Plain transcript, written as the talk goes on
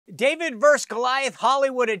David vs. Goliath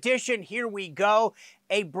Hollywood edition, here we go.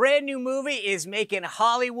 A brand new movie is making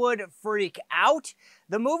Hollywood freak out.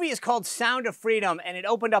 The movie is called Sound of Freedom, and it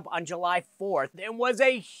opened up on July 4th and was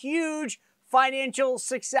a huge financial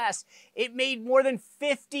success. It made more than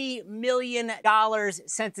 $50 million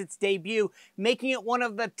since its debut, making it one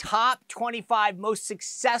of the top 25 most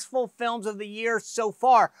successful films of the year so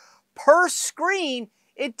far. Per screen,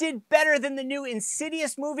 it did better than the new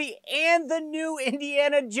Insidious movie and the new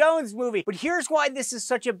Indiana Jones movie. But here's why this is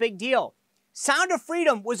such a big deal. Sound of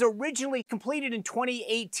Freedom was originally completed in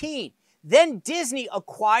 2018. Then Disney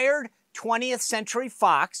acquired 20th Century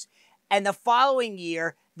Fox, and the following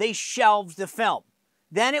year, they shelved the film.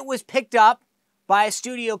 Then it was picked up by a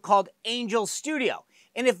studio called Angel Studio.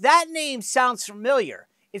 And if that name sounds familiar,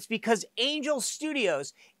 it's because Angel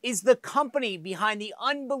Studios is the company behind the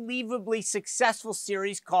unbelievably successful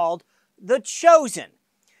series called The Chosen.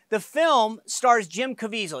 The film stars Jim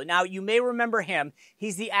Caviezel. Now, you may remember him.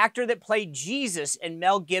 He's the actor that played Jesus in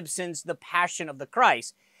Mel Gibson's The Passion of the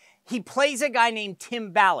Christ. He plays a guy named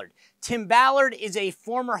Tim Ballard. Tim Ballard is a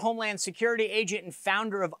former Homeland Security agent and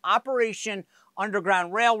founder of Operation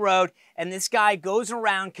Underground Railroad, and this guy goes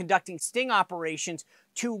around conducting sting operations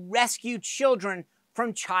to rescue children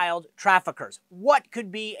from child traffickers. What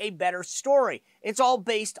could be a better story? It's all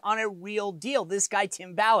based on a real deal, this guy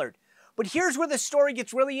Tim Ballard. But here's where the story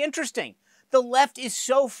gets really interesting. The left is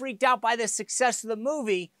so freaked out by the success of the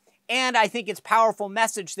movie, and I think its powerful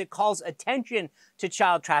message that calls attention to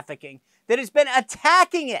child trafficking, that it's been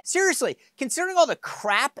attacking it. Seriously, considering all the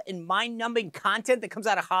crap and mind-numbing content that comes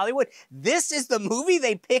out of Hollywood, this is the movie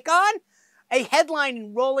they pick on? A headline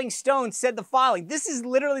in Rolling Stone said the following. This is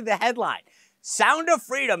literally the headline. Sound of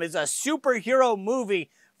Freedom is a superhero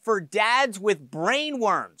movie for dads with brain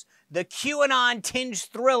worms. The QAnon-tinged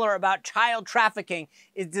thriller about child trafficking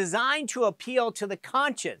is designed to appeal to the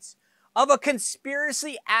conscience of a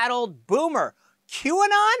conspiracy-addled boomer.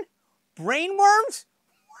 QAnon? Brain worms?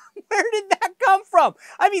 Where did that come from?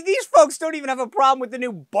 I mean, these folks don't even have a problem with the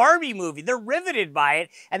new Barbie movie. They're riveted by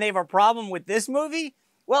it, and they have a problem with this movie?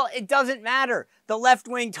 Well, it doesn't matter. The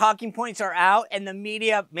left-wing talking points are out, and the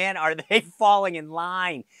media, man, are they falling in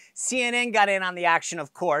line. CNN got in on the action,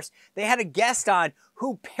 of course. They had a guest on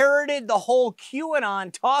who parroted the whole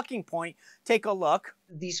QAnon talking point. Take a look.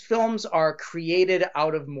 These films are created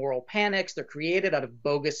out of moral panics. They're created out of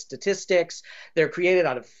bogus statistics. They're created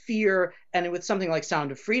out of fear. And with something like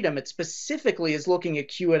Sound of Freedom, it specifically is looking at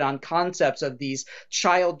QAnon concepts of these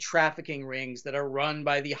child trafficking rings that are run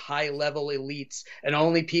by the high-level elites, and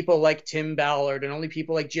only people like Tim Ballard and only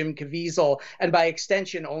people like Jim Caviezel, and by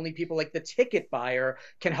extension, only people like the ticket buyer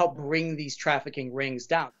can help bring these trafficking rings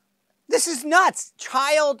down. This is nuts.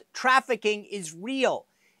 Child trafficking is real.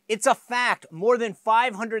 It's a fact. More than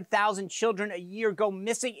 500,000 children a year go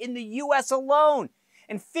missing in the U.S. alone.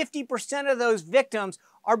 And 50% of those victims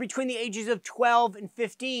are between the ages of 12 and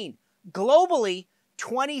 15. Globally,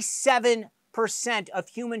 27% of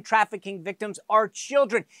human trafficking victims are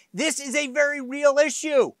children. This is a very real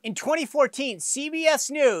issue. In 2014,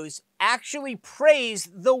 CBS News actually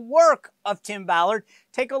praised the work of Tim Ballard.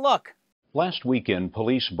 Take a look. Last weekend,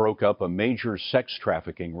 police broke up a major sex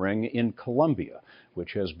trafficking ring in Colombia,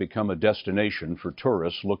 which has become a destination for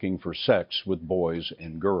tourists looking for sex with boys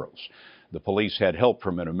and girls. The police had help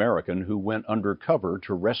from an American who went undercover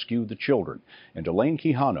to rescue the children, and Elaine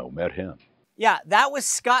Quijano met him. Yeah, that was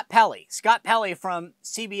Scott Pelley. Scott Pelley from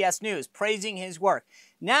CBS News praising his work.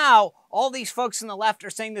 Now, all these folks on the left are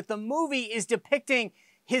saying that the movie is depicting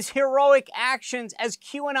his heroic actions as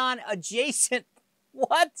QAnon adjacent.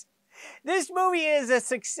 What? This movie is a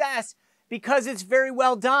success because it's very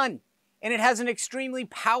well done, and it has an extremely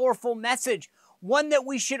powerful message, one that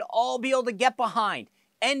we should all be able to get behind.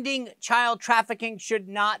 Ending child trafficking should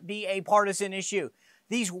not be a partisan issue.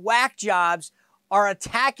 These whack jobs are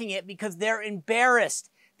attacking it because they're embarrassed.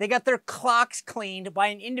 They got their clocks cleaned by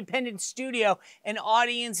an independent studio, and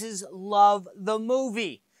audiences love the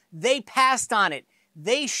movie. They passed on it.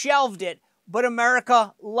 They shelved it, but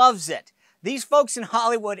America loves it. These folks in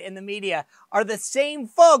Hollywood and the media are the same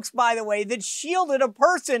folks, by the way, that shielded a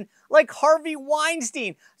person like Harvey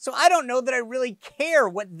Weinstein. So I don't know that I really care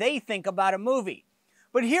what they think about a movie.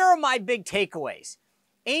 But here are my big takeaways.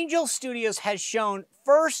 Angel Studios has shown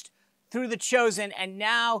first through The Chosen and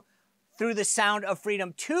now through The Sound of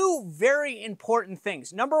Freedom two very important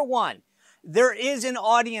things. Number one, there is an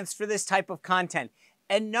audience for this type of content.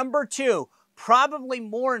 And number two, probably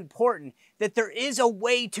more important, that there is a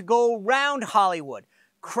way to go around Hollywood,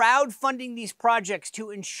 crowdfunding these projects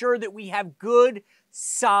to ensure that we have good,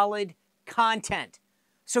 solid content.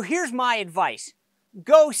 So here's my advice.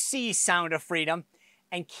 Go see Sound of Freedom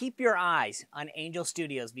And keep your eyes on Angel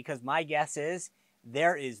Studios because my guess is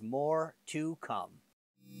there is more to come.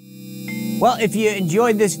 Well, if you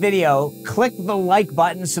enjoyed this video, click the like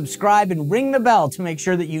button, subscribe, and ring the bell to make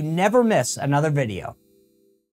sure that you never miss another video.